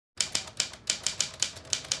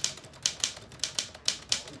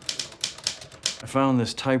I found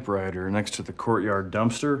this typewriter next to the courtyard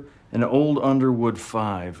dumpster, an old Underwood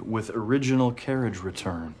 5 with original carriage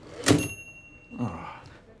return. Oh.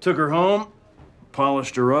 Took her home,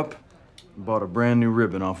 polished her up, bought a brand new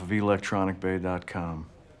ribbon off of electronicbay.com.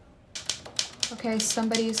 Okay,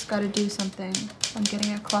 somebody's got to do something. I'm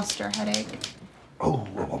getting a cluster headache.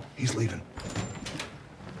 Oh, he's leaving.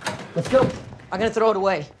 Let's go. I'm gonna throw it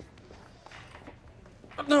away.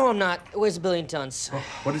 No, I'm not. It weighs 1 billion tons. Well,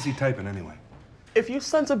 what is he typing anyway? If you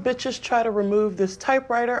sons of bitches try to remove this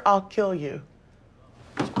typewriter, I'll kill you.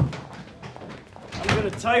 I'm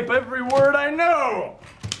gonna type every word I know.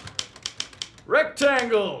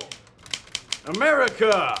 Rectangle,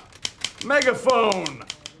 America, megaphone,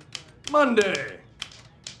 Monday,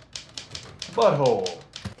 butthole.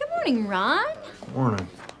 Good morning, Ron. Morning.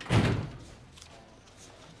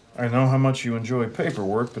 I know how much you enjoy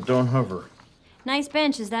paperwork, but don't hover. Nice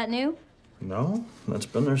bench. Is that new? No, that's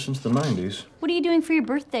been there since the 90s. What are you doing for your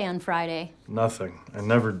birthday on Friday? Nothing. I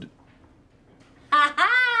never d.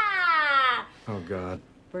 Ha-ha! Oh, God.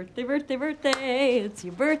 Birthday, birthday, birthday. It's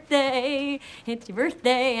your birthday. It's your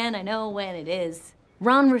birthday, and I know when it is.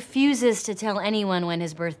 Ron refuses to tell anyone when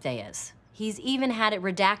his birthday is. He's even had it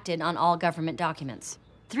redacted on all government documents.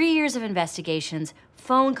 3 years of investigations,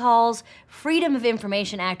 phone calls, Freedom of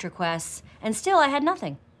Information Act requests, and still I had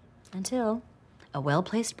nothing. Until a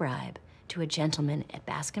well-placed bribe to a gentleman at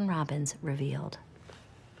Baskin-Robbins revealed.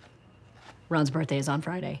 Ron's birthday is on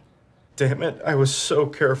Friday. Damn it, I was so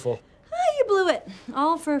careful. Ah, you blew it.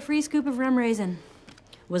 All for a free scoop of rum raisin.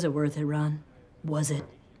 Was it worth it, Ron? Was it?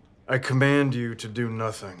 I command you to do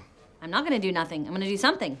nothing. I'm not gonna do nothing. I'm gonna do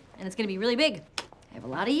something, and it's gonna be really big. I have a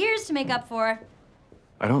lot of years to make up for.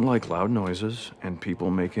 I don't like loud noises and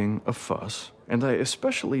people making a fuss. And I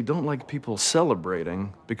especially don't like people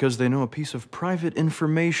celebrating because they know a piece of private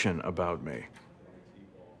information about me.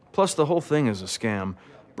 Plus, the whole thing is a scam.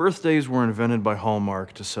 Birthdays were invented by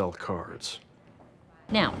Hallmark to sell cards.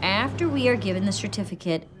 Now, after we are given the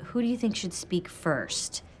certificate, who do you think should speak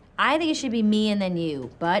first? I think it should be me and then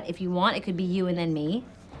you, but if you want, it could be you and then me.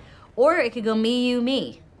 Or it could go me, you,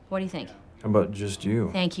 me. What do you think? How about just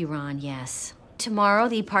you? Thank you, Ron, yes. Tomorrow,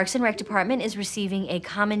 the Parks and Rec Department is receiving a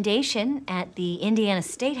commendation at the Indiana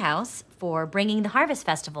State House for bringing the Harvest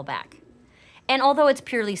Festival back. And although it's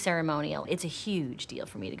purely ceremonial, it's a huge deal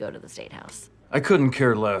for me to go to the State House. I couldn't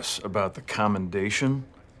care less about the commendation,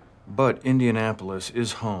 but Indianapolis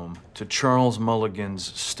is home to Charles Mulligan's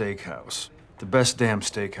Steakhouse, the best damn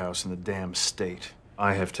steakhouse in the damn state.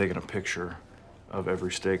 I have taken a picture of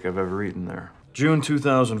every steak I've ever eaten there. June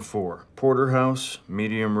 2004, porterhouse,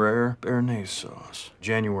 medium rare, béarnaise sauce.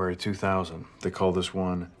 January 2000, they call this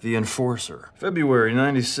one the Enforcer. February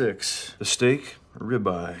 96, the steak,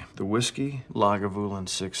 ribeye. The whiskey, Lagavulin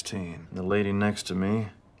 16. And the lady next to me,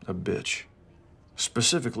 a bitch.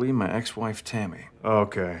 Specifically, my ex-wife, Tammy.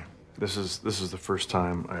 Okay, this is the first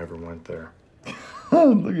time I ever went there.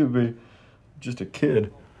 Look at me, just a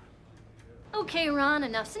kid. Okay, Ron,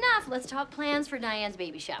 enough's enough. Let's talk plans for Diane's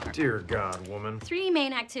baby shower. Dear God, woman. 3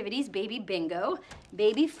 main activities: baby bingo,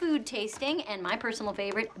 baby food tasting, and my personal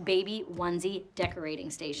favorite, baby onesie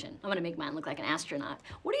decorating station. I'm gonna make mine look like an astronaut.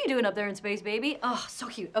 What are you doing up there in space, baby? Oh, so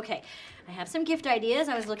cute. Okay, I have some gift ideas.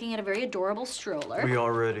 I was looking at a very adorable stroller. We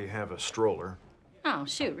already have a stroller. Oh,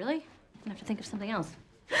 shoot, really? I'm gonna have to think of something else.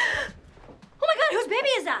 Oh my God, whose baby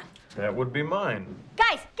is that? That would be mine.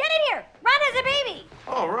 Guys, get in here! Ron has a baby!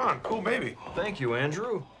 Oh, Ron, cool baby. Thank you,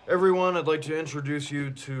 Andrew. Everyone, I'd like to introduce you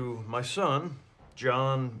to my son,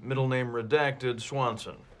 John, middle name redacted,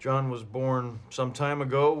 Swanson. John was born some time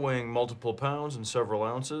ago, weighing multiple pounds and several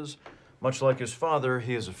ounces. Much like his father,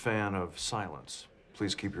 he is a fan of silence.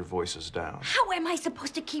 Please keep your voices down. How am I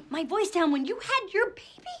supposed to keep my voice down when you had your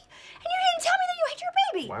baby? And you didn't tell me that you had your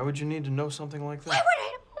baby! Why would you need to know something like that? Why would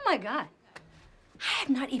I? Oh my God. I have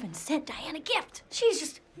not even sent Diane a gift. She's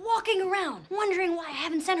just walking around, wondering why I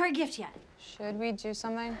haven't sent her a gift yet. Should we do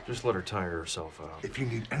something? Just let her tire herself out. If you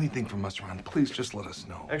need anything from us, Ron, please just let us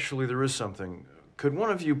know. Actually, there is something. Could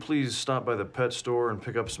one of you please stop by the pet store and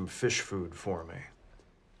pick up some fish food for me?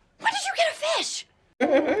 When did you get a fish? Hi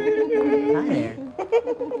there.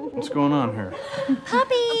 What's going on here? Puppy!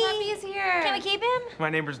 The puppy is here. Can we keep him? My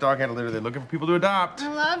neighbor's dog had a litter. They're looking for people to adopt.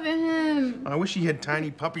 I love him. I wish he had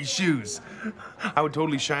tiny puppy shoes. I would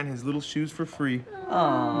totally shine his little shoes for free.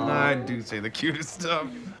 Aww. I do say the cutest stuff.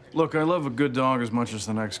 Look, I love a good dog as much as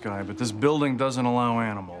the next guy, but this building doesn't allow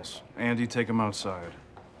animals. Andy, take him outside.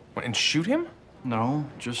 What, and shoot him? No,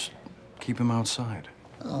 just keep him outside.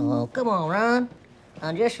 Oh, come on, Ron.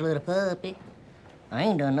 I'm just a little puppy. I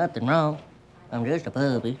ain't done nothing wrong. I'm just a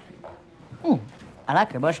puppy. I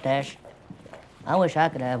like your mustache. I wish I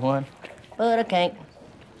could have one, but I can't.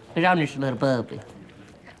 'Cause I'm just a little puppy.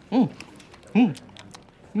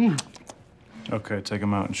 Okay, take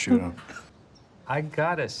him out and shoot him. I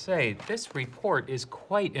gotta say, this report is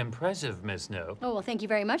quite impressive, Ms. Knope. Oh, well, thank you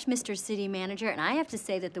very much, Mr. City Manager. And I have to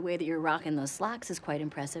say that the way that you're rocking those slacks is quite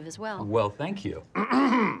impressive as well. Well, thank you.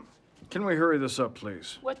 Can we hurry this up,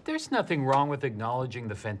 please? What? There's nothing wrong with acknowledging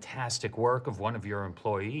the fantastic work of one of your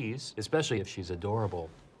employees, especially if she's adorable.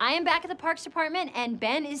 I am back at the Parks Department, and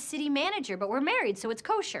Ben is City Manager, but we're married, so it's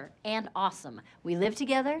kosher and awesome. We live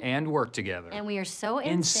together. And work together. And we are so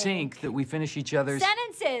in sync that we finish each other's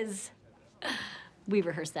sentences. We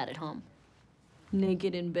rehearsed that at home.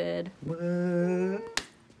 Naked in bed.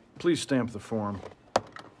 Please stamp the form.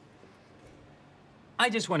 I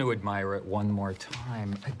just want to admire it one more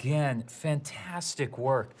time. Again, fantastic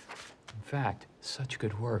work. In fact, such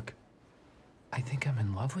good work. I think I'm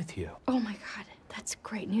in love with you. Oh my God, that's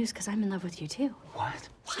great news, because I'm in love with you too. What?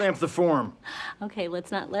 Stamp the form. Okay, let's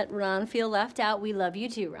not let Ron feel left out. We love you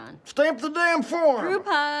too, Ron. Stamp the damn form! Group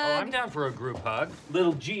Oh, hug. I'm down for a group hug.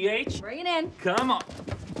 Little GH. Bring it in. Come on.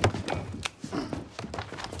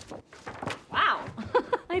 Wow.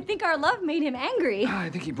 I think our love made him angry. I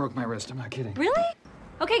think he broke my wrist. I'm not kidding. Really?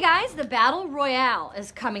 Okay, guys, the Battle Royale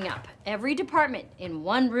is coming up. Every department in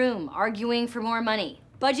one room arguing for more money.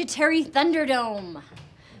 Budgetary Thunderdome.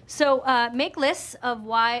 So make lists of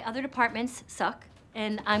why other departments suck,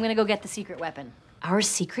 and I'm gonna go get the secret weapon. Our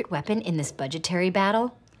secret weapon in this budgetary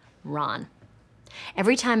battle? Ron.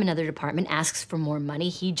 Every time another department asks for more money,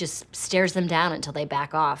 he just stares them down until they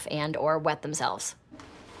back off and or wet themselves.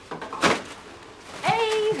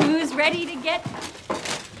 Hey, who's ready to get...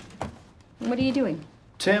 What are you doing?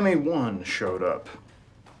 Tammy 1 showed up.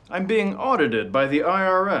 I'm being audited by the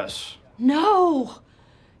IRS. No!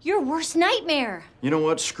 Your worst nightmare. You know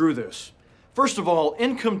what? Screw this. First of all,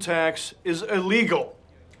 income tax is illegal.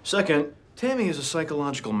 Second, Tammy is a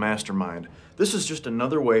psychological mastermind. This is just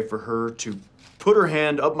another way for her to put her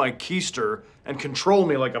hand up my keister and control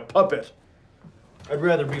me like a puppet. I'd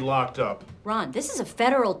rather be locked up. Ron, this is a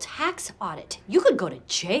federal tax audit. You could go to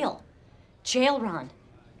jail. Jail, Ron.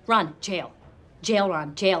 Ron, jail. Jail,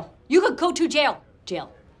 Ron, jail. You could go to jail.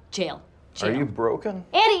 Jail, jail, jail. Are you broken?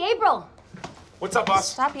 Andy, April! What's up,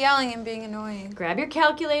 boss? Stop yelling and being annoying. Grab your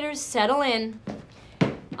calculators, settle in.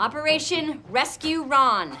 Operation Rescue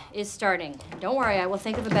Ron is starting. Don't worry, I will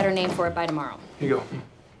think of a better name for it by tomorrow. Here you go.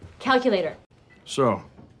 Calculator. So,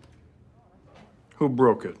 who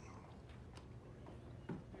broke it?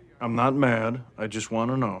 I'm not mad. I just want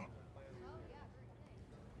to know.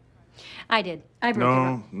 I did. I broke it.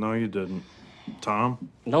 No, no, you didn't. Tom?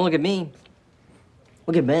 Don't look at me.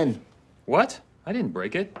 Look at Ben. What? I didn't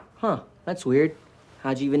break it. Huh, that's weird.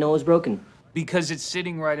 How'd you even know it was broken? Because it's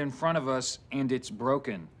sitting right in front of us and it's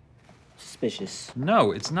broken. Suspicious.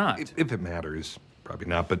 No, it's not. If it matters, probably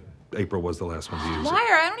not, but April was the last one to use it. Liar,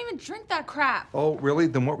 I don't even drink that crap. Oh, really?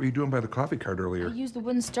 Then what were you doing by the coffee cart I earlier? used the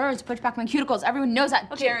wooden stirrer to push back my cuticles. Everyone knows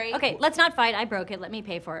that, Jerry. Okay, let's not fight. I broke it. Let me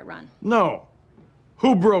pay for it, Ron. No.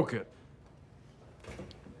 Who broke it?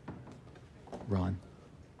 Ron,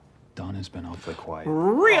 Donna's been awfully quiet.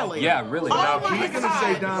 Really? Yeah, really. I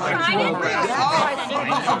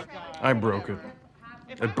broke it.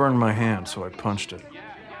 It burned my hand, so I punched it.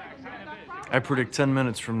 I predict 10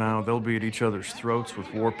 minutes from now, they'll be at each other's throats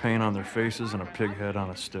with war paint on their faces and a pig head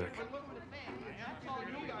on a stick.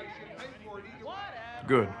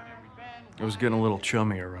 Good. It was getting a little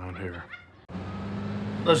chummy around here.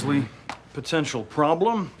 Leslie, potential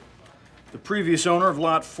problem? The previous owner of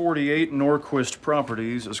Lot 48 Norquist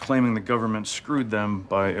Properties is claiming the government screwed them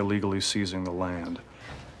by illegally seizing the land.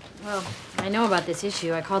 Well, I know about this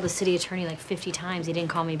issue. I called the city attorney like 50 times. He didn't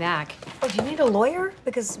call me back. Oh, do you need a lawyer?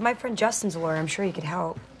 Because my friend Justin's a lawyer. I'm sure he could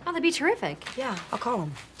help. Oh, that'd be terrific. Yeah, I'll call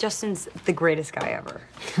him. Justin's the greatest guy ever.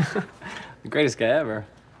 The greatest guy ever.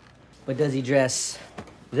 But does he dress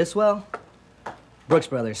this well? Brooks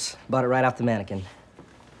Brothers bought it right off the mannequin.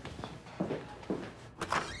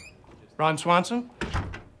 Ron Swanson?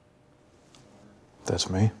 That's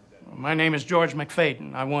me. My name is George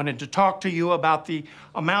McFadden. I wanted to talk to you about the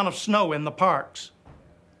amount of snow in the parks.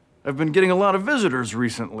 I've been getting a lot of visitors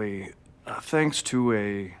recently, thanks to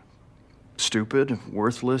a stupid,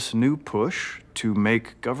 worthless new push to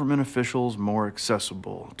make government officials more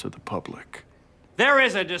accessible to the public. There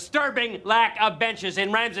is a disturbing lack of benches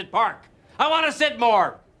in Ramsett Park. I want to sit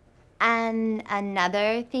more. And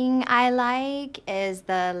another thing I like is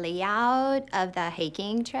the layout of the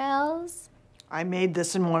hiking trails. I made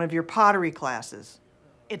this in one of your pottery classes.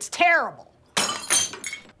 It's terrible.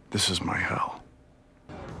 This is my hell.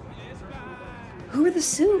 Who are the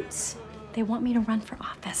suits? They want me to run for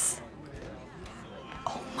office.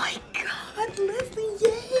 Oh my God. God, Leslie,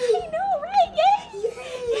 yay! I know, right? Yay!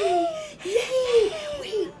 Yay! Yay!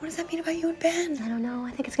 Wait, what does that mean about you and Ben? I don't know.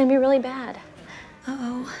 I think it's gonna be really bad.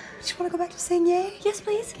 Uh-oh. Do you want to go back to saying yay? Yes,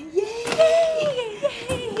 please. Yay!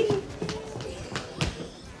 Yay!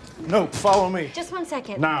 Nope, follow me. Just 1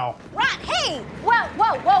 second. Now. Ron, hey! Whoa!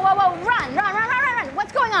 Run!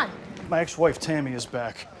 What's going on? My ex-wife Tammy is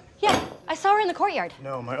back. Yeah, I saw her in the courtyard.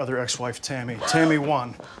 No, my other ex-wife Tammy. Tammy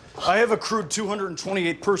won. I have accrued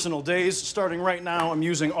 228 personal days. Starting right now, I'm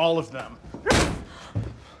using all of them.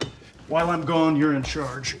 While I'm gone, you're in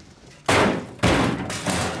charge.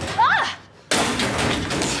 Ah!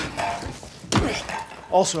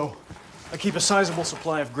 Also, I keep a sizable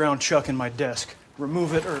supply of ground chuck in my desk.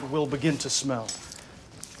 Remove it or it will begin to smell.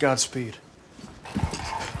 Godspeed.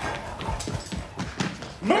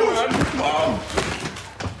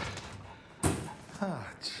 Ah,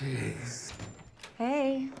 jeez.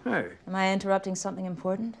 Hey. Hey. Am I interrupting something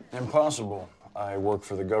important? Impossible. I work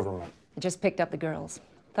for the government. I just picked up the girls.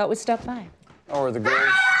 Thought we'd stop by. Oh, are the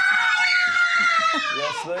girls?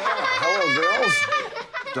 Yes, they are. Hello, girls.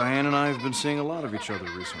 Diane and I have been seeing a lot of each other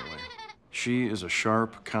recently. She is a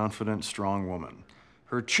sharp, confident, strong woman.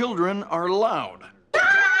 Her children are loud. Kung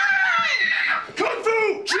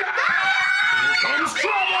Fu! Here comes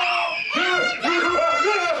trouble!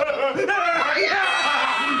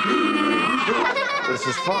 This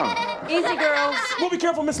is fun. Easy, girls. Well, be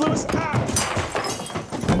careful, Miss Lewis. Ah.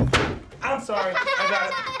 I'm sorry. I got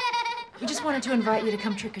it. We just wanted to invite you to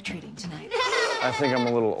come trick-or-treating tonight. I think I'm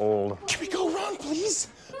a little old. Can we go, Ron, please?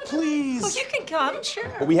 Please. Oh, you can come, sure.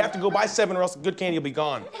 But we have to go by 7 or else good candy will be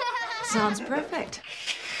gone. Sounds perfect.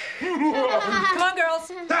 Come on,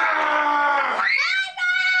 girls. Ah!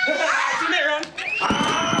 Tonight, Ron.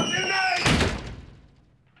 Tonight!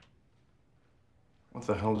 What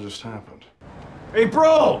the hell just happened?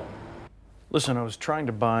 April! Listen, I was trying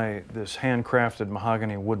to buy this handcrafted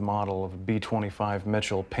mahogany wood model of a B-25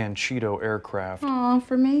 Mitchell Panchito aircraft. Aw,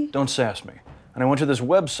 for me? Don't sass me. And I went to this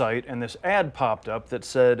website and this ad popped up that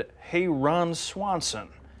said, "Hey, Ron Swanson,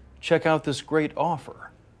 check out this great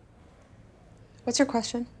offer." What's your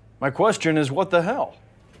question? My question is, what the hell?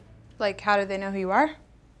 Like, how do they know who you are?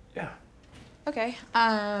 Yeah. Okay.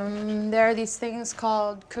 There are these things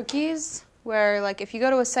called cookies, where, like, if you go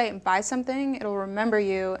to a site and buy something, it'll remember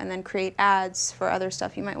you and then create ads for other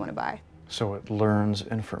stuff you might want to buy. So it learns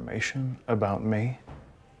information about me?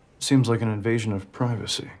 Seems like an invasion of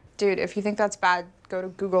privacy. Dude, if you think that's bad, go to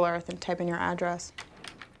Google Earth and type in your address.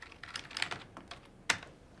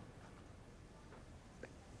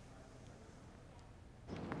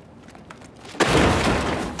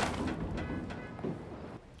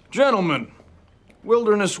 Gentlemen,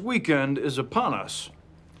 Wilderness Weekend is upon us.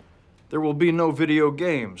 There will be no video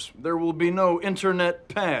games. There will be no internet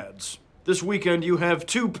pads. This weekend you have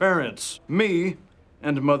two parents, me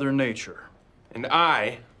and Mother Nature. And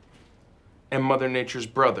I am Mother Nature's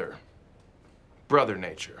brother. Brother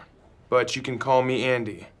Nature. But you can call me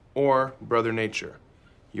Andy or Brother Nature.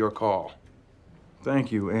 Your call.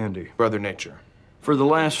 Thank you, Andy. Brother Nature. For the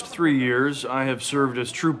last 3 years, I have served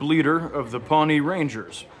as troop leader of the Pawnee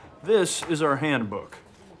Rangers. This is our handbook.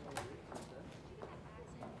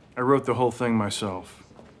 I wrote the whole thing myself.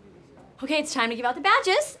 Okay, it's time to give out the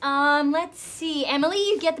badges. Let's see. Emily,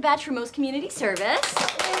 you get the badge for most community service.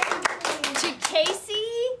 To Casey,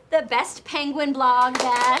 the best penguin blog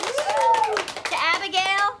badge. To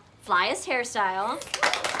Abigail, flyest hairstyle.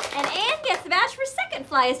 And Anne gets the badge for second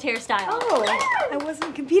flyest hairstyle. Oh, I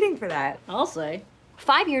wasn't competing for that. I'll say.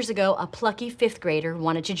 5 years ago, a plucky 5th grader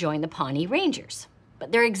wanted to join the Pawnee Rangers.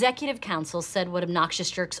 But their executive council said what obnoxious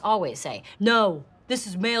jerks always say. No, this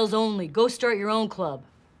is males only. Go start your own club.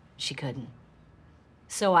 She couldn't.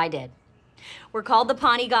 So I did. We're called the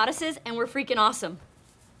Pawnee Goddesses, and we're freaking awesome.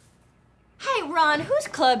 Hey, Ron, whose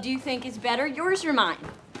club do you think is better, yours or mine?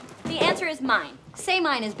 The answer is mine. Say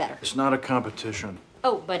mine is better. It's not a competition.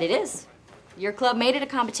 Oh, but it is. Your club made it a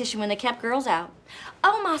competition when they kept girls out.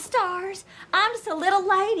 Oh, my stars. I'm just a little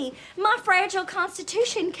lady. My fragile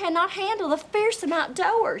constitution cannot handle the fearsome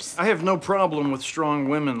outdoors. I have no problem with strong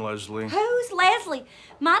women, Leslie. Who's Leslie?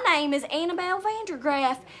 My name is Annabelle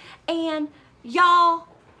Vandergraff, and y'all,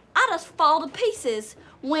 I just fall to pieces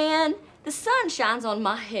when the sun shines on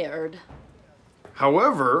my head.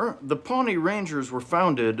 However, the Pawnee Rangers were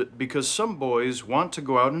founded because some boys want to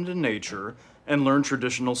go out into nature and learn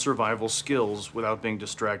traditional survival skills without being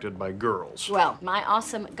distracted by girls. Well, my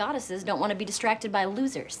awesome goddesses don't want to be distracted by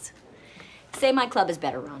losers. Say my club is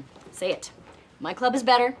better, Ron. Say it. My club is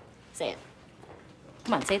better. Say it.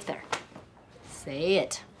 Come on, say it's better. Say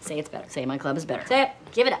it. Say it's better. Say my club is better. Say it.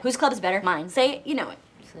 Give it up. Whose club is better? Mine. Say it. You know it.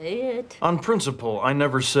 Say it. On principle, I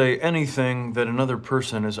never say anything that another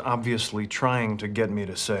person is obviously trying to get me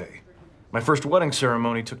to say. My first wedding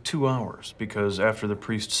ceremony took 2 hours because after the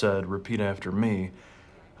priest said, "Repeat after me,"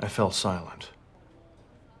 I fell silent.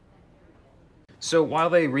 So while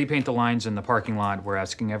they repaint the lines in the parking lot, we're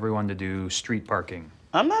asking everyone to do street parking.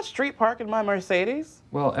 I'm not street parking my Mercedes.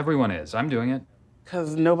 Well, everyone is. I'm doing it.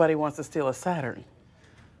 Because nobody wants to steal a Saturn.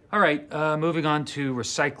 All right, moving on to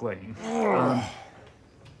recycling.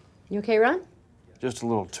 You okay, Ron? Just a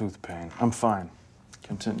little tooth pain. I'm fine.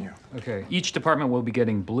 Continue. Okay, each department will be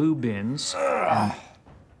getting blue bins.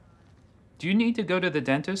 Do you need to go to the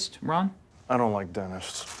dentist, Ron? I don't like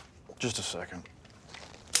dentists. Just a second.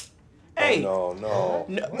 Hey! No. No,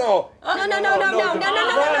 no, no, no, no, no, no, no, no, no,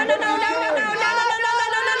 no, no, no, no,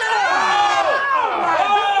 no, no,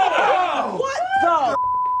 What the?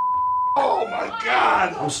 Oh my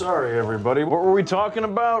God! I'm sorry, everybody. What were we talking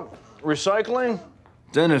about? Recycling?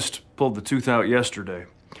 Dentist pulled the tooth out yesterday.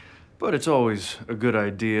 But it's always a good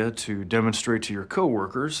idea to demonstrate to your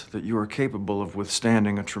coworkers that you are capable of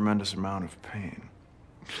withstanding a tremendous amount of pain.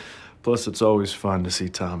 Plus, it's always fun to see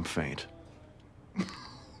Tom faint.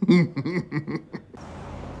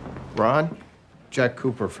 Ron? Jack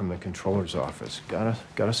Cooper from the controller's office. Got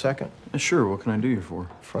a second? Sure, what can I do you for?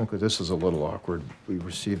 Frankly, this is a little awkward. We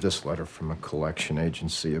received this letter from a collection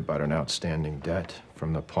agency about an outstanding debt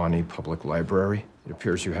from the Pawnee Public Library. It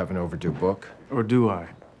appears you have an overdue book. Or do I?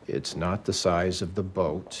 It's not the size of the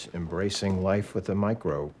boat, Embracing Life with a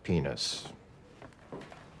Micro Penis.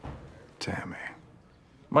 Tammy.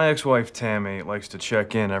 My ex-wife, Tammy, likes to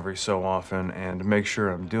check in every so often and make sure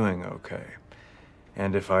I'm doing okay.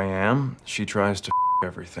 And if I am, she tries to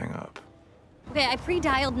everything up. Okay, I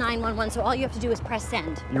pre-dialed 911, so all you have to do is press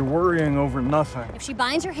send. You're worrying over nothing. If she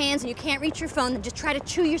binds your hands and you can't reach your phone, then just try to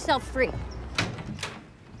chew yourself free.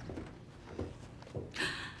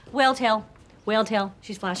 Whale tail. Whale tail.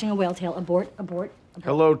 She's flashing a whale tail. Abort, abort, abort.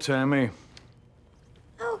 Hello, Tammy.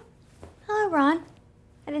 Oh, hello, Ron.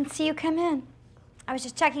 I didn't see you come in. I was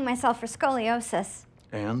just checking myself for scoliosis.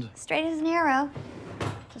 And? Straight as an arrow.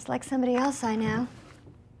 Just like somebody else I know.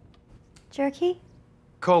 Jerky?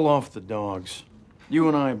 Call off the dogs. You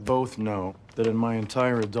and I both know that in my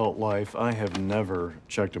entire adult life, I have never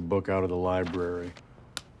checked a book out of the library.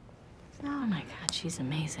 Oh my God, she's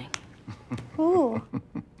amazing. Ooh.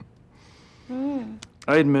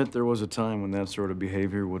 I admit there was a time when that sort of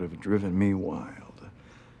behavior would have driven me wild.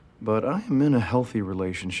 But I am in a healthy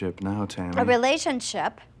relationship now, Tammy. A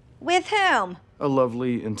relationship? With whom? A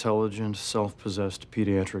lovely, intelligent, self-possessed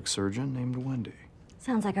pediatric surgeon named Wendy.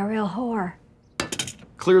 Sounds like a real whore.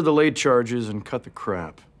 Clear the late charges and cut the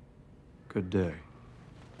crap. Good day.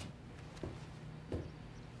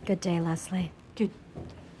 Good day, Leslie. Good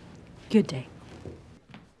day.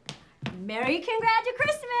 Merry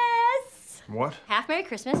Christmas! What? Half Merry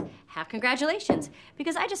Christmas, half congratulations,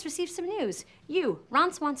 because I just received some news. You,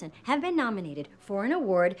 Ron Swanson, have been nominated for an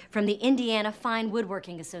award from the Indiana Fine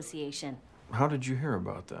Woodworking Association. How did you hear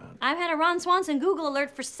about that? I've had a Ron Swanson Google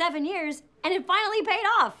alert for 7 years, and it finally paid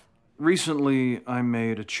off. Recently, I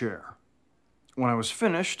made a chair. When I was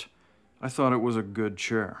finished, I thought it was a good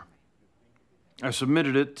chair. I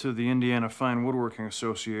submitted it to the Indiana Fine Woodworking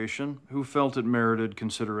Association, who felt it merited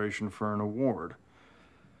consideration for an award.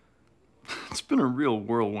 It's been a real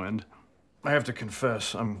whirlwind. I have to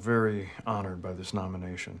confess, I'm very honored by this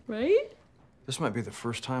nomination. Right? This might be the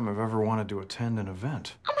first time I've ever wanted to attend an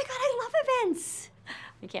event. Oh my God, I love events.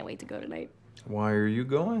 I can't wait to go tonight. Why are you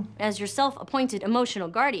going? As your self-appointed emotional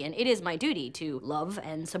guardian, it is my duty to love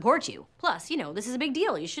and support you. Plus, you know, this is a big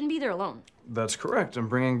deal. You shouldn't be there alone. That's correct. I'm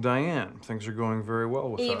bringing Diane. Things are going very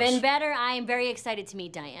well with us. Even better, I am very excited to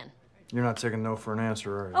meet Diane. You're not taking no for an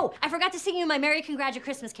answer, are you? Oh, I forgot to sing you my Merry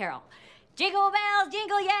Christmas carol. Jingle bells,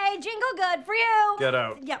 jingle yay, jingle good for you. Get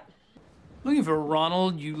out. Yep. Looking for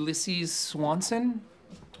Ronald Ulysses Swanson?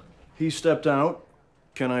 He stepped out.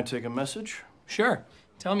 Can I take a message? Sure.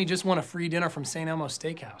 Tell him you just won a free dinner from St. Elmo's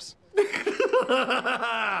Steakhouse.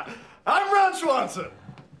 I'm Ron Swanson.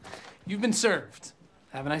 You've been served.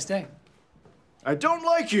 Have a nice day. I don't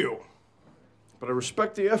like you, but I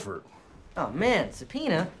respect the effort. Oh, man,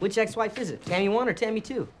 subpoena? Which ex-wife is it? Tammy 1 or Tammy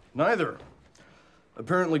 2? Neither.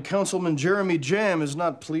 Apparently, Councilman Jeremy Jam is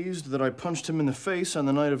not pleased that I punched him in the face on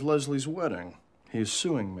the night of Leslie's wedding. He is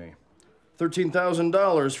suing me.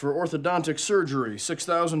 $13,000 for orthodontic surgery,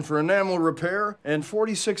 $6,000 for enamel repair, and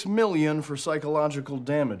 $46 million for psychological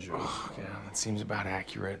damages. Yeah, that seems about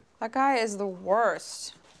accurate. That guy is the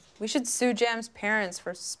worst. We should sue Jam's parents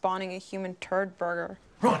for spawning a human turd burger.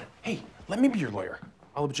 Ron, hey, let me be your lawyer.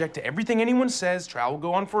 I'll object to everything anyone says. Trial will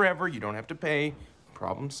go on forever. You don't have to pay.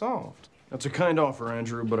 Problem solved. That's a kind offer,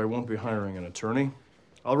 Andrew, but I won't be hiring an attorney.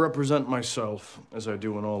 I'll represent myself, as I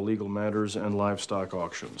do in all legal matters and livestock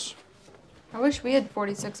auctions. I wish we had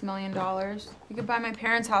 $46 million. We could buy my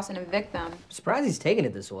parents' house and evict them. Surprised he's taking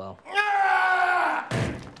it this well.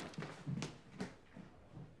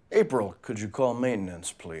 April, could you call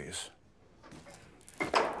maintenance, please?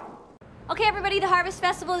 Okay, everybody, the Harvest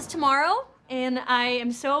Festival is tomorrow, and I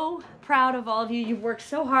am so proud of all of you. You've worked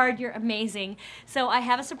so hard. You're amazing. So I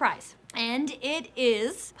have a surprise, and it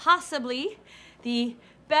is possibly the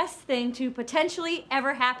best thing to potentially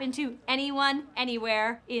ever happen to anyone,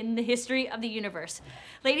 anywhere in the history of the universe.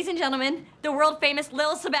 Ladies and gentlemen, the world-famous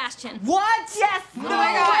Lil Sebastian. What? Yes! No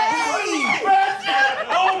way! Sebastian!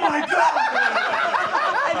 Oh my God!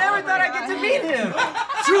 I never thought I'd get to meet him.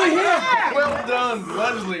 It's really him. Well done,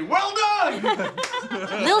 Leslie. Well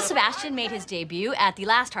done. Lil Sebastian made his debut at the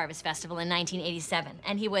last Harvest Festival in 1987,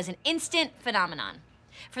 and he was an instant phenomenon.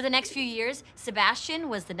 For the next few years, Sebastian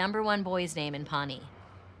was the #1 boy's name in Pawnee,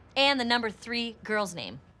 and the #3 girl's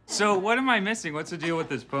name. So what am I missing? What's the deal with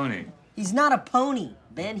this pony? He's not a pony,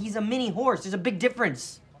 Ben. He's a mini horse. There's a big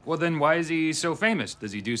difference. Well, then why is he so famous?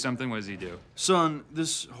 Does he do something? What does he do? Son,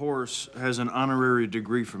 this horse has an honorary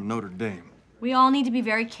degree from Notre Dame. We all need to be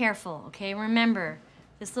very careful, okay? Remember,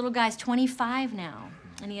 this little guy's 25 now,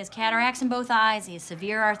 and he has cataracts in both eyes. He has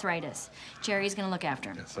severe arthritis. Jerry's gonna look after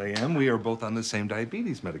him. Yes, I am. We are both on the same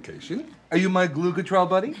diabetes medication. Are you my glucotrol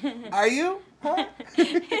buddy? Are you? Huh?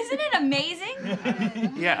 Isn't it amazing?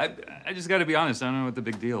 Yeah, I just gotta be honest. I don't know what the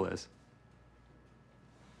big deal is.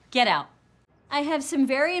 Get out. I have some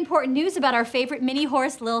very important news about our favorite mini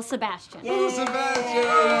horse, Lil Sebastian. Lil Sebastian!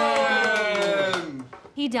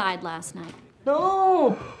 He died last night.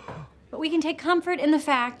 No! But we can take comfort in the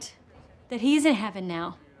fact that he's in heaven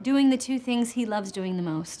now, doing the two things he loves doing the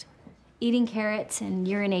most, eating carrots and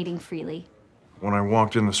urinating freely. When I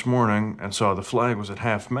walked in this morning and saw the flag was at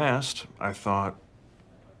half-mast, I thought,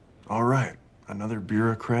 all right, another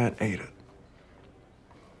bureaucrat ate it.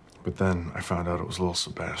 But then I found out it was Lil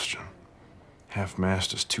Sebastian.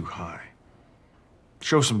 Half-mast is too high.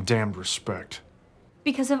 Show some damned respect.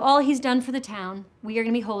 Because of all he's done for the town, we are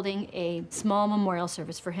going to be holding a small memorial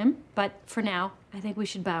service for him. But for now, I think we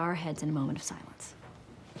should bow our heads in a moment of silence.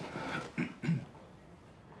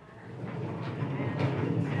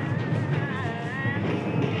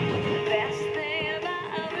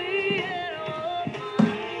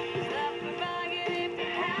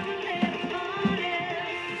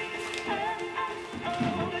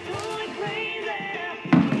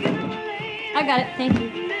 I got it, thank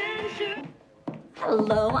you.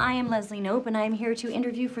 Hello, I am Leslie Knope, and I am here to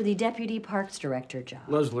interview for the Deputy Parks Director job.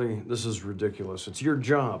 Leslie, this is ridiculous. It's your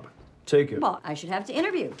job. Take it. Well, I should have to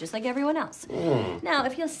interview, just like everyone else. Now,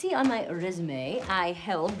 if you'll see on my resume, I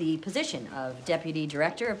held the position of Deputy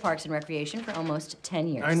Director of Parks and Recreation for almost 10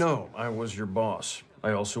 years. I know. I was your boss.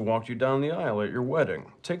 I also walked you down the aisle at your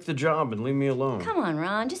wedding. Take the job and leave me alone. Come on,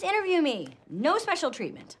 Ron, just interview me. No special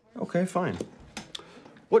treatment. Okay, fine.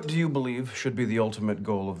 What do you believe should be the ultimate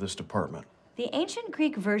goal of this department? The ancient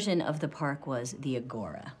Greek version of the park was the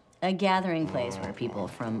agora, a gathering place where people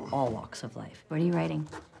from all walks of life. What are you writing?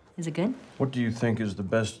 Is it good? What do you think is the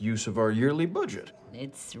best use of our yearly budget?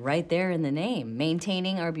 It's right there in the name,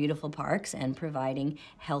 maintaining our beautiful parks and providing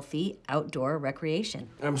healthy outdoor recreation.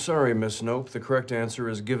 I'm sorry, Miss Knope. The correct answer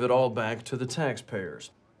is give it all back to the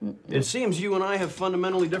taxpayers. It seems you and I have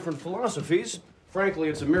fundamentally different philosophies. Frankly,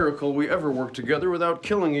 it's a miracle we ever work together without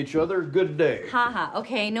killing each other. Good day. Haha,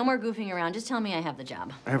 okay, no more goofing around. Just tell me I have the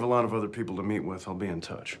job. I have a lot of other people to meet with. I'll be in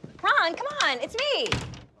touch. Ron, come on, it's me.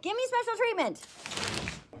 Give me special treatment.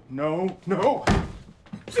 No, no.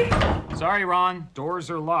 Sorry, Ron. Doors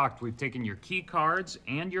are locked. We've taken your key cards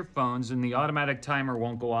and your phones, and the automatic timer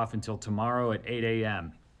won't go off until tomorrow at 8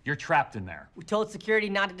 a.m. You're trapped in there. We told security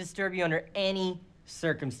not to disturb you under any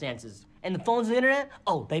circumstances. And the phones and the internet?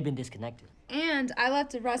 Oh, they've been disconnected. And I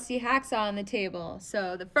left a rusty hacksaw on the table,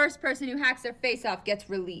 so the first person who hacks their face off gets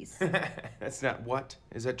released. That's not what?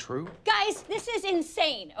 Is that true? Guys, this is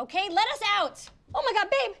insane, okay? Let us out. Oh my God,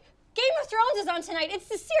 babe, Game of Thrones is on tonight. It's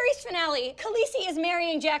the series finale. Khaleesi is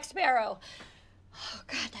marrying Jack Sparrow. Oh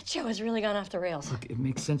God, that show has really gone off the rails. Look, it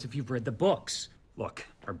makes sense if you've read the books. Look,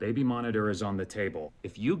 our baby monitor is on the table.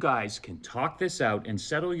 If you guys can talk this out and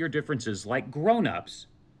settle your differences like grown-ups,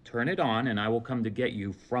 turn it on and I will come to get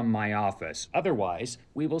you from my office. Otherwise,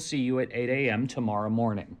 we will see you at 8 a.m. tomorrow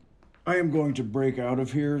morning. I am going to break out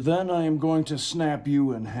of here. Then I am going to snap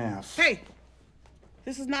you in half. Hey,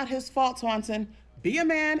 this is not his fault, Swanson. Be a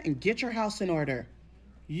man and get your house in order.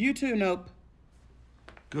 You too, Knope.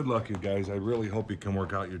 Good luck, you guys. I really hope you can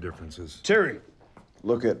work out your differences. Terry,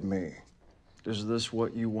 look at me. Is this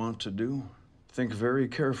what you want to do? Think very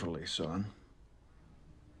carefully, son.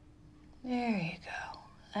 There you go.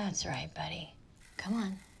 That's right, buddy. Come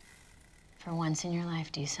on. For once in your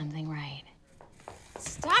life, do something right.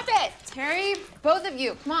 Stop it, Terry. Both of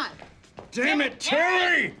you, come on. Damn it,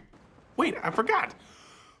 Terry! Wait, I forgot.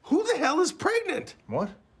 Who the hell is pregnant? What?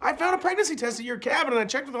 I found a pregnancy test at your cabin, and I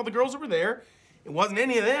checked with all the girls over there. It wasn't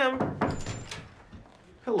any of them.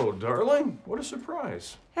 Hello, darling. What a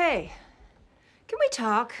surprise. Hey, can we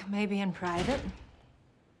talk, maybe in private?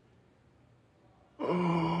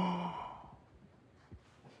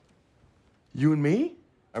 You and me?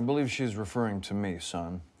 I believe she's referring to me,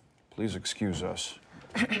 son. Please excuse us.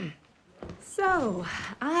 So,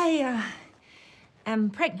 I am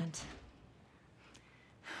pregnant.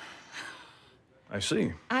 I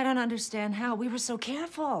see. I don't understand how. We were so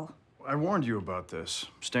careful. I warned you about this.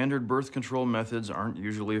 Standard birth control methods aren't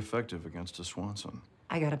usually effective against a Swanson.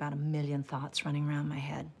 I got about 1,000,000 thoughts running around my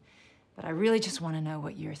head, but I really just want to know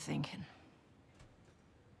what you're thinking.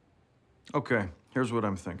 Okay, here's what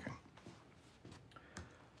I'm thinking.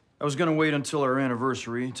 I was gonna wait until our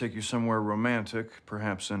anniversary, take you somewhere romantic,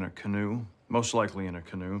 perhaps in a canoe, most likely in a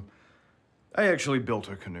canoe. I actually built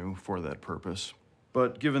a canoe for that purpose.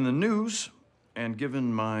 But given the news, and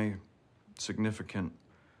given my significant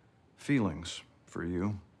feelings for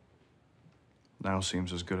you, now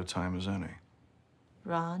seems as good a time as any.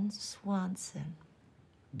 Ron Swanson.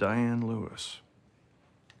 Diane Lewis.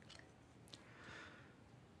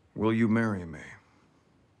 Will you marry me?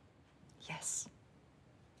 Yes.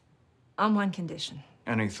 On one condition.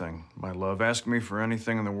 Anything, my love. Ask me for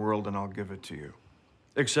anything in the world and I'll give it to you.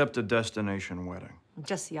 Except a destination wedding.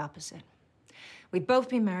 Just the opposite. We'd both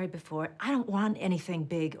been married before. I don't want anything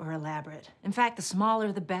big or elaborate. In fact, the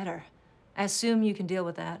smaller, the better. I assume you can deal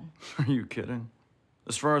with that. Are you kidding?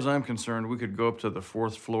 As far as I'm concerned, we could go up to the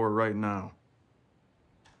 4th floor right now.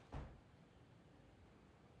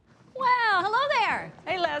 Well, hello there.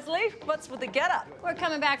 Hey, Leslie. What's with the getup? We're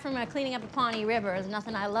coming back from cleaning up the Pawnee River. There's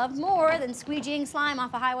nothing I love more than squeegeeing slime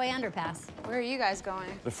off a highway underpass. Where are you guys going?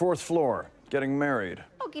 The 4th floor. Getting married.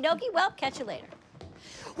 Okie dokie. Well, catch you later.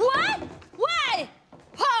 What? What?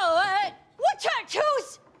 Oh, what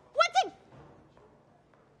tattoos? What the?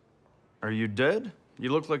 Are you dead? You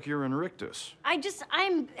look like you're in rictus.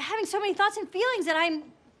 I'm having so many thoughts and feelings that I'm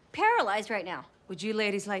paralyzed right now. Would you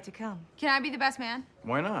ladies like to come? Can I be the best man?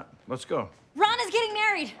 Why not? Let's go. Ron is getting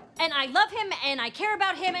married, and I love him, and I care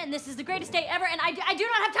about him, and this is the greatest day ever, and I do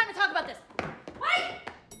not have time to talk about this. Wait!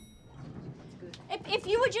 If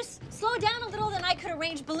you would just slow down a little, then I could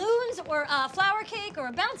arrange balloons, or a flower cake, or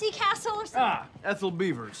a bouncy castle, or something. Ah, Ethel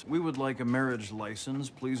Beavers. We would like a marriage license,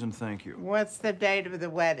 please and thank you. What's the date of the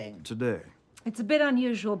wedding? Today. It's a bit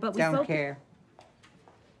unusual, but we Don't both... care.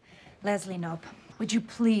 Leslie Knope, would you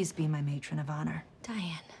please be my matron of honor?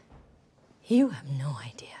 Diane, you have no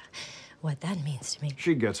idea what that means to me.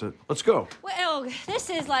 She gets it. Let's go. Well, this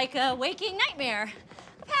is like a waking nightmare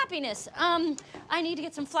of happiness. I need to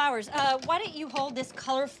get some flowers. Why don't you hold this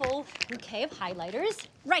colorful bouquet of highlighters?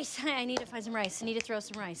 Rice. I need to find some rice. I need to throw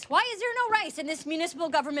some rice. Why is there no rice in this municipal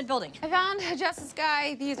government building? I found Justice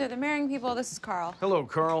Guy. These are the marrying people. This is Carl. Hello,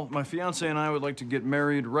 Carl. My fiance and I would like to get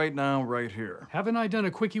married right now, right here. Haven't I done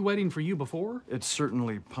a quickie wedding for you before? It's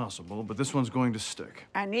certainly possible, but this one's going to stick.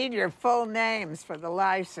 I need your full names for the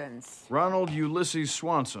license. Ronald Ulysses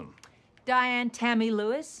Swanson. Diane Tammy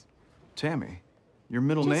Lewis? Tammy? Your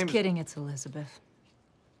middle Just name? kidding, it's Elizabeth.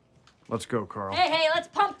 Let's go, Carl. Hey, let's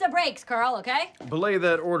pump the brakes, Carl, okay? Belay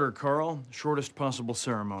that order, Carl. Shortest possible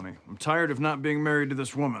ceremony. I'm tired of not being married to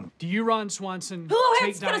this woman. Do you, Ron Swanson, Who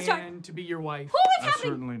take is gonna start? Diane to be your wife? Who is I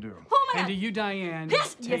happening? certainly do. Oh my And God. do you, Diane,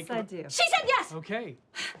 Yes. take... Yes, I do. She said yes. Okay.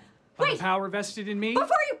 By Wait. the power vested in me? Before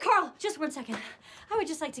you, Carl, just 1 second. I would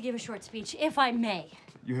just like to give a short speech, if I may.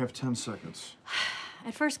 You have 10 seconds.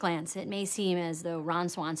 At first glance, it may seem as though Ron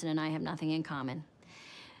Swanson and I have nothing in common.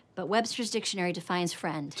 But Webster's dictionary defines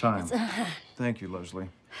friend. Time. Thank you, Leslie.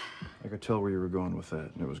 I could tell where you were going with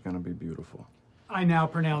that, and it was going to be beautiful. I now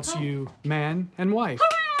pronounce you man and wife.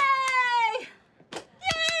 Hooray!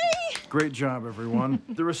 Yay! Great job, everyone.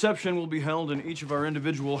 The reception will be held in each of our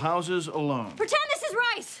individual houses alone. Pretend this is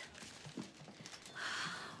rice.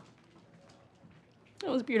 That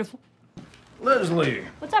was beautiful. Leslie!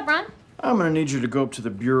 What's up, Ron? I'm going to need you to go up to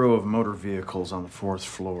the Bureau of Motor Vehicles on the 4th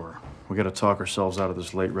floor. We got to talk ourselves out of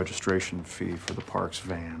this late registration fee for the park's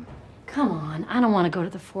van. Come on, I don't want to go to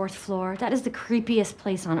the 4th floor. That is the creepiest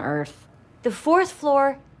place on earth. The 4th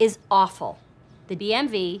floor is awful. The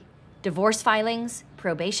BMV, divorce filings,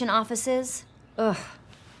 probation offices. Ugh.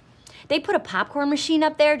 They put a popcorn machine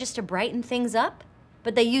up there just to brighten things up.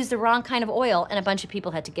 But they used the wrong kind of oil, and a bunch of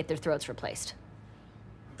people had to get their throats replaced.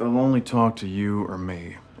 They'll only talk to you or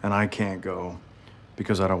me, and I can't go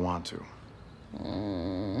because I don't want to.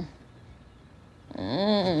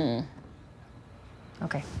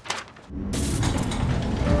 Okay.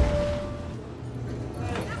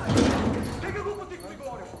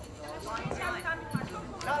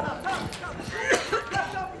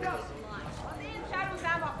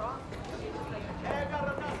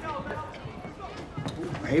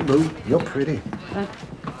 Hey, boo, you're pretty.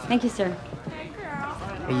 Thank you, sir. Hey,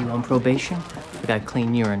 you on probation? I got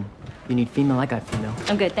clean urine. You need female? I got female.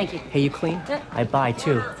 I'm good, thank you. Hey, you clean? I buy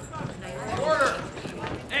too.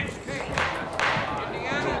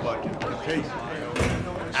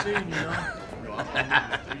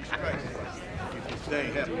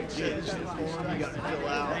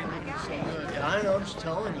 I know, I'm just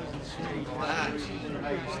telling you.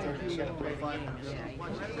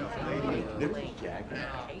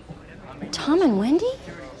 Tom and Wendy?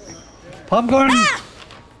 Popcorn! Ah!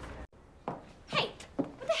 Hey,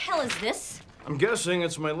 what the hell is this? I'm guessing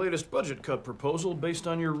it's my latest budget cut proposal based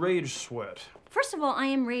on your rage sweat. First of all, I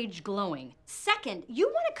am rage glowing. Second, you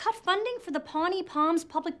want to cut funding for the Pawnee Palms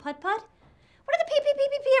public putt-putt? What did the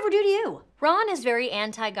PPPP ever do to you? Ron is very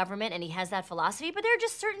anti-government and he has that philosophy, but there are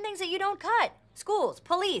just certain things that you don't cut. Schools,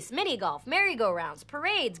 police, mini-golf, merry-go-rounds,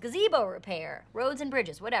 parades, gazebo repair, roads and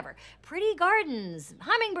bridges, whatever. Pretty gardens,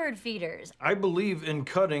 hummingbird feeders. I believe in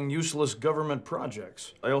cutting useless government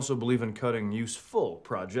projects. I also believe in cutting useful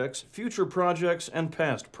projects, future projects, and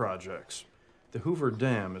past projects. The Hoover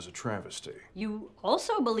Dam is a travesty. You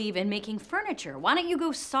also believe in making furniture. Why don't you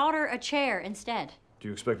go solder a chair instead? Do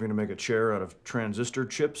you expect me to make a chair out of transistor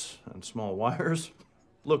chips and small wires?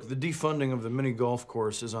 Look, the defunding of the mini golf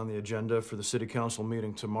course is on the agenda for the city council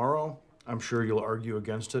meeting tomorrow. I'm sure you'll argue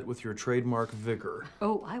against it with your trademark vigor.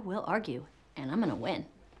 Oh, I will argue, and I'm gonna win.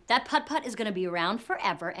 That putt-putt is gonna be around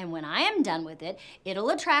forever, and when I am done with it, it'll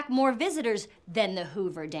attract more visitors than the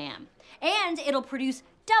Hoover Dam. And it'll produce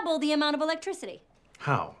double the amount of electricity.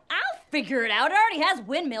 How? I'll figure it out. It already has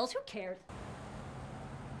windmills. Who cares?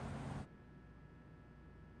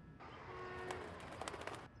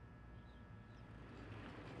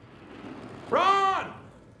 Ron!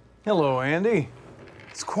 Hello, Andy.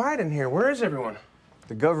 It's quiet in here. Where is everyone?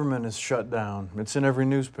 The government is shut down. It's in every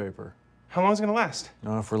newspaper. How long is it gonna last?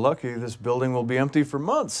 If we're lucky, this building will be empty for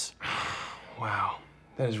months. Wow,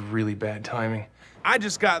 that is really bad timing. I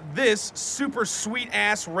just got this super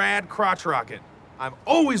sweet-ass rad crotch rocket. I've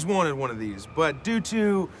always wanted one of these, but due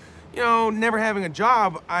to, never having a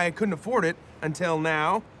job, I couldn't afford it until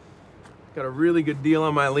now. Got a really good deal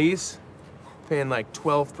on my lease, paying like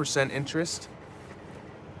 12% interest.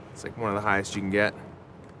 It's like one of the highest you can get.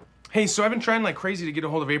 Hey, so I've been trying like crazy to get a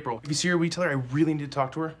hold of April. If you see her, will you tell her I really need to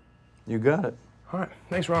talk to her? You got it. All right,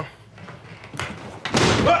 thanks, Ron.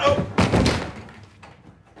 Uh-oh!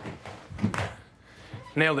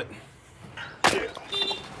 Nailed it.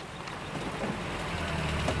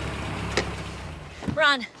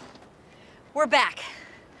 Ron, we're back.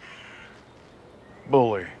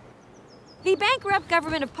 Bully. The bankrupt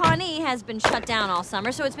government of Pawnee has been shut down all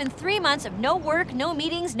summer, so it's been 3 months of no work, no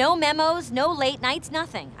meetings, no memos, no late nights,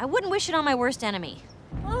 nothing. I wouldn't wish it on my worst enemy.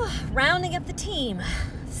 Oh, rounding up the team.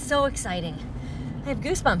 So exciting. I have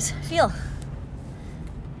goosebumps. Feel.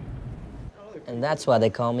 And that's why they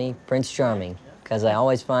call me Prince Charming, because I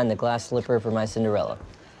always find the glass slipper for my Cinderella.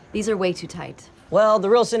 These are way too tight. Well, the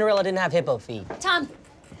real Cinderella didn't have hippo feet. Tom,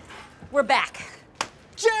 we're back.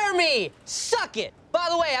 Jeremy, suck it! By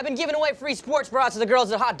the way, I've been giving away free sports bras to the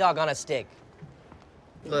girls at Hot Dog on a Stick.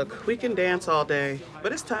 Look, we can dance all day,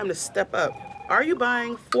 but it's time to step up. Are you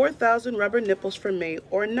buying 4,000 rubber nipples from me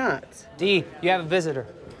or not? Dee, you have a visitor.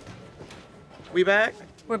 We back?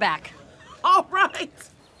 We're back. All right.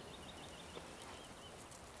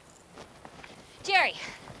 Jerry.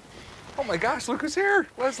 Oh my gosh, look who's here.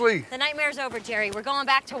 Leslie. The nightmare's over, Jerry. We're going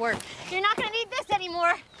back to work. You're not gonna need this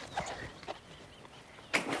anymore.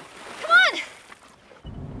 Come on!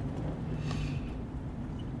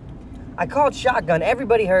 I called shotgun.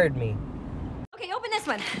 Everybody heard me. Okay, open this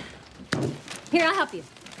one. Here, I'll help you.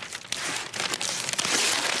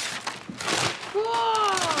 Cool!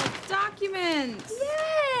 Documents!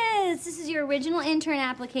 Yes! This is your original intern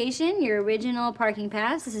application, your original parking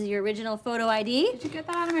pass, this is your original photo ID. Did you get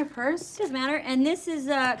that out of my purse? Doesn't matter. And this is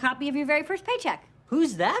a copy of your very first paycheck.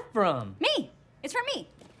 Who's that from? Me! It's from me.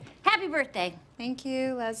 Happy birthday. Thank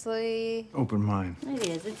you, Leslie. Open mine. It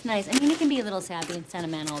is. It's nice. I mean, it can be a little sad being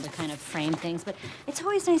sentimental to kind of frame things, but it's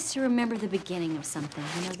always nice to remember the beginning of something,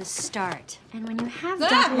 the start. And when you have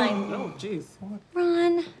done like... Oh, jeez.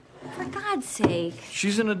 Ron, For God's sake.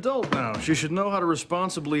 She's an adult now. She should know how to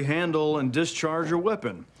responsibly handle and discharge a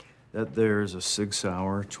weapon. That there's a Sig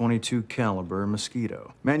Sauer 22 caliber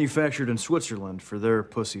Mosquito. Manufactured in Switzerland for their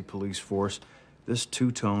pussy police force, this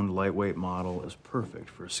two-toned lightweight model is perfect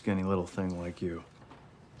for a skinny little thing like you.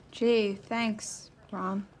 Gee, thanks,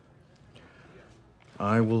 Ron.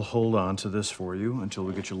 I will hold on to this for you until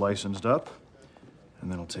we get you licensed up, and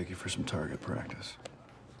then I'll take you for some target practice.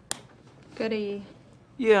 Goody.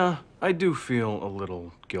 Yeah, I do feel a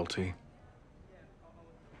little guilty.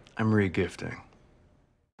 I'm re-gifting.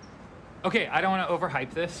 Okay, I don't want to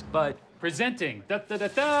overhype this, but presenting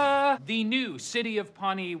the new City of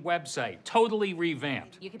Pawnee website, totally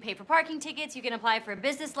revamped. You can pay for parking tickets, you can apply for a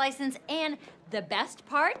business license, and the best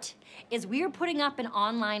part is we are putting up an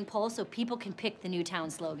online poll so people can pick the new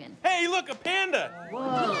town slogan. Hey, look, a panda!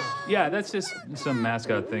 Whoa. Yeah, that's just some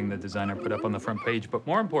mascot thing the designer put up on the front page, but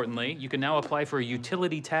more importantly, you can now apply for a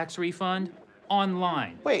utility tax refund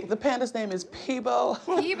online. Wait, the panda's name is Peebo?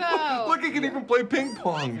 Peebo! Look, he can even play ping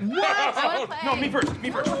pong. What? No, me first.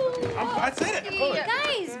 I said it.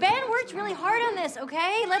 Guys, Ben worked really hard on this,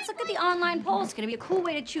 okay? Let's look at the online poll. It's gonna be a cool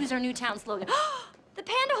way to choose our new town slogan. The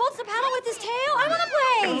panda holds the paddle with his tail. I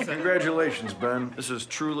wanna play. Congratulations, Ben. This is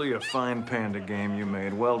truly a fine panda game you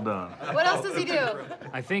made. Well done. What else does he do?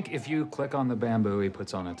 I think if you click on the bamboo, he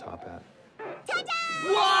puts on a top hat.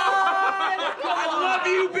 I love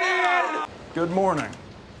you, Ben! Good morning.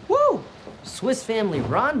 Woo! Swiss Family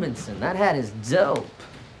Robinson. That hat is dope.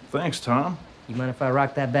 Thanks, Tom. You mind if I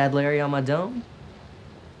rock that bad Larry on my dome?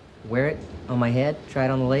 Wear it on my head, try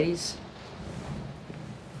it on the ladies?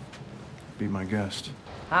 Be my guest.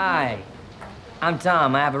 Hi, I'm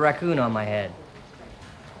Tom. I have a raccoon on my head.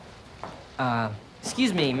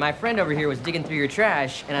 Excuse me, my friend over here was digging through your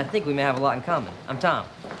trash, and I think we may have a lot in common. I'm Tom.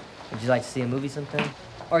 Would you like to see a movie sometime?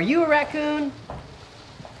 Are you a raccoon?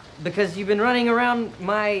 Because you've been running around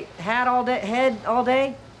my head all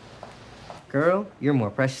day? Girl, you're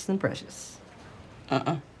more precious than precious.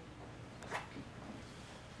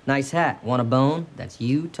 Nice hat. Want a bone? That's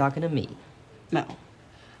you talking to me. No.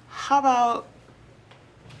 How about,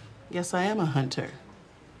 yes, I am a hunter,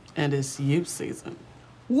 and it's youth season.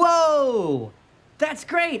 Whoa! That's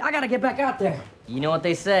great. I gotta get back out there. You know what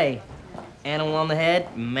they say? Animal on the head,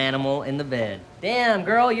 manimal in the bed. Damn,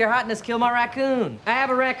 girl, your hotness killed my raccoon. I have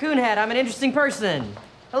a raccoon hat. I'm an interesting person.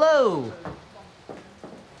 Hello.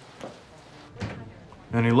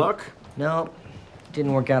 Any luck? No,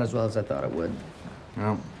 didn't work out as well as I thought it would.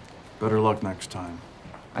 Well, better luck next time.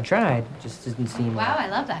 I tried, just didn't seem Wow, I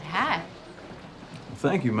love that hat.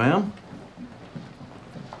 Thank you, ma'am.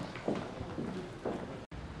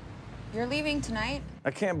 You're leaving tonight?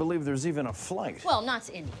 I can't believe there's even a flight. Well, not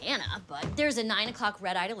to Indiana, but there's a 9 o'clock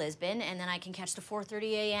red-eye to Lisbon, and then I can catch the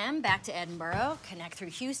 4:30 a.m. back to Edinburgh, connect through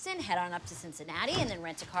Houston, head on up to Cincinnati, and then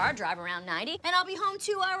rent a car, drive around 90, and I'll be home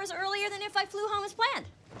 2 hours earlier than if I flew home as planned.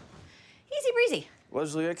 Easy breezy.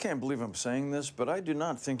 Leslie, I can't believe I'm saying this, but I do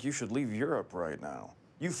not think you should leave Europe right now.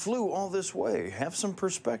 You flew all this way. Have some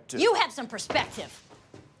perspective. You have some perspective.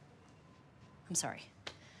 I'm sorry.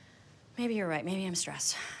 Maybe you're right. Maybe I'm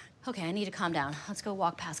stressed. Okay, I need to calm down. Let's go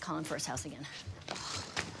walk past Colin Firth's house again.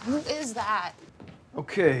 Who is that?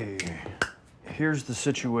 Okay, here's the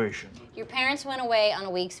situation. Your parents went away on a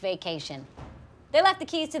week's vacation. They left the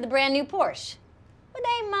keys to the brand new Porsche. Would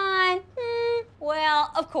they mind?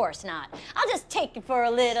 Well, of course not. I'll just take it for a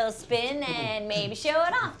little spin and maybe show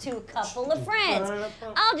it off to a couple of friends.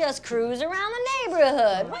 I'll just cruise around the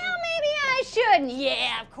neighborhood. Well, maybe I shouldn't.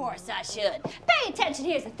 Yeah, of course I should. Pay attention,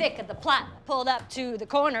 here's the thick of the plot. I pulled up to the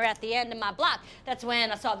corner at the end of my block. That's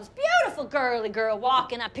when I saw this beautiful girly girl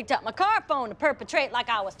walking. I picked up my car phone to perpetrate like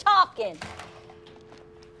I was talking.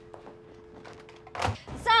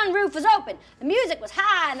 The sunroof was open, the music was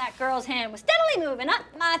high, and that girl's hand was steadily moving up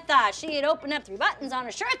my thigh. She had opened up 3 buttons on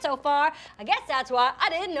her shirt so far. I guess that's why I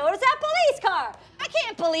didn't notice that police car. I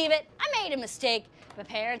can't believe it. I made a mistake. But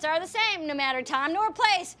parents are the same, no matter time nor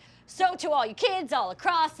place. So to all you kids all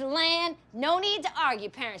across the land, no need to argue.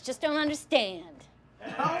 Parents just don't understand.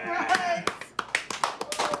 All right.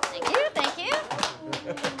 Thank you, thank you.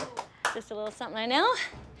 Just a little something I know.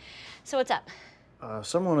 So what's up?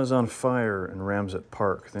 Someone is on fire in Ramsett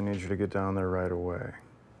Park. They need you to get down there right away.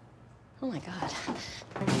 Oh my God.